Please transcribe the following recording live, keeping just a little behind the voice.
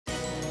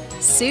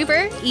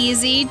Super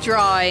Easy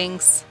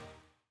Drawings.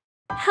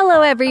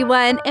 Hello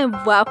everyone and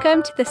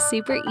welcome to the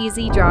Super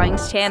Easy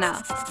Drawings channel.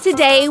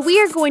 Today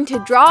we are going to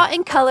draw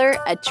and color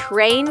a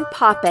train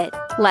poppet.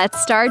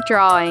 Let's start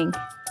drawing.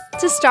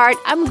 To start,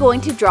 I'm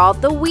going to draw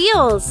the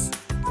wheels.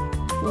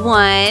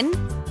 1,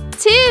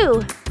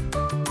 2,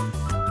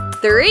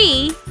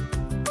 3,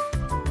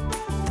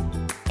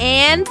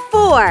 and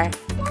 4.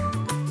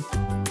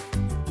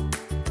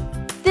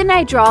 Then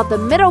I draw the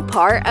middle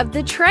part of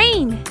the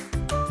train.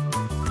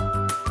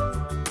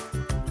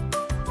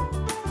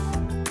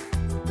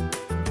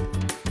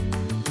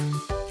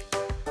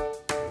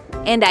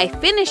 And I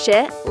finish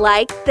it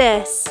like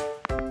this.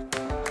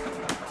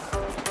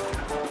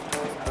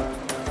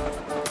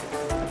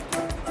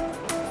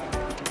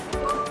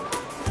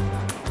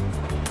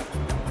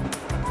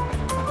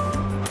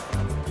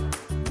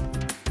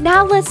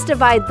 Now let's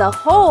divide the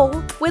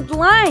whole with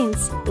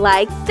lines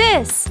like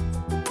this.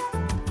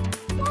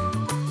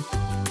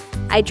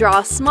 I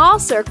draw small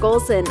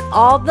circles in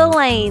all the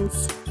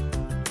lanes.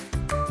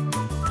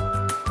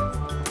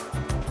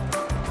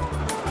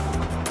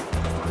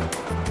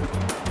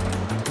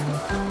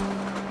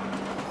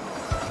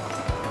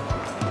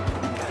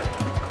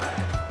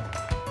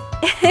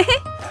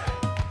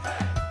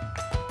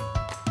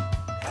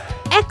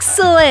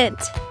 Excellent!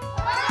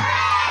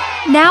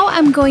 Now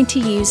I'm going to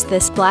use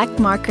this black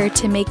marker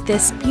to make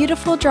this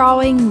beautiful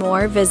drawing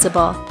more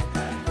visible.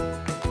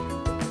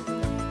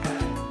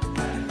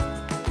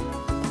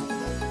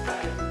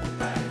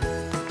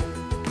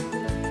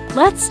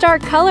 Let's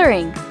start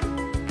coloring.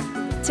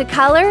 To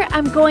color,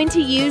 I'm going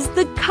to use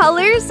the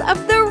colors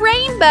of the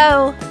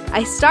rainbow.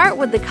 I start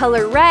with the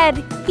color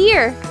red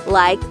here,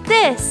 like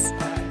this.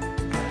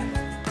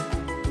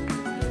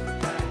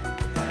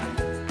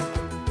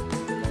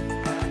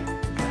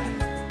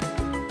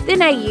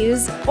 Then I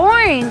use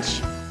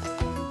orange.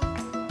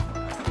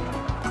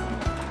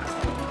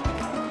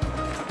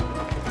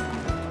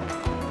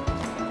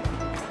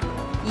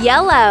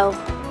 Yellow.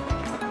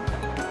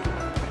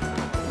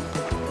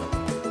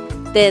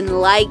 Then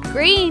light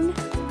green.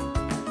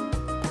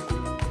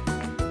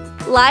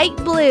 Light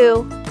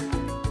blue.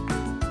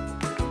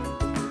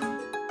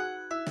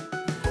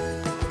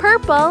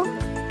 Purple.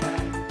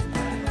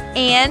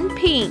 And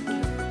pink.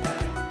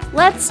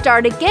 Let's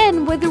start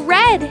again with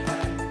red,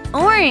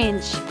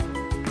 orange,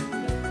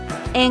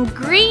 and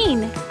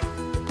green,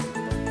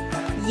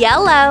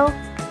 yellow,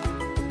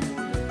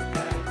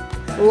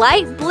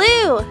 light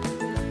blue,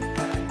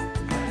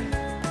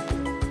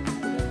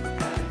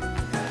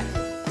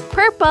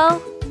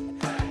 purple,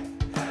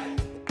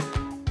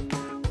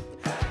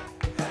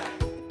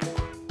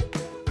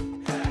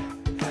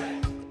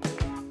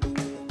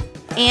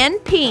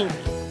 and pink.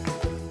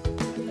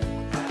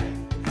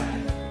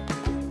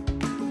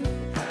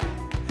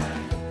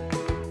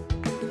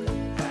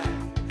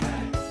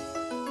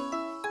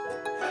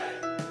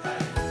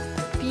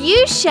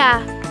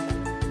 Fuchsia.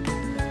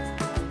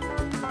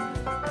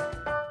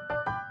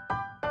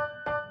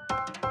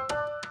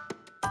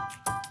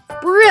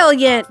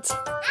 Brilliant!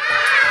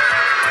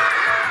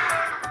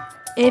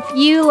 If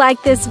you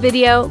like this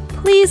video,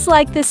 please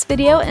like this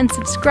video and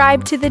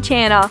subscribe to the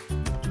channel.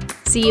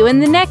 See you in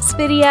the next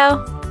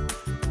video.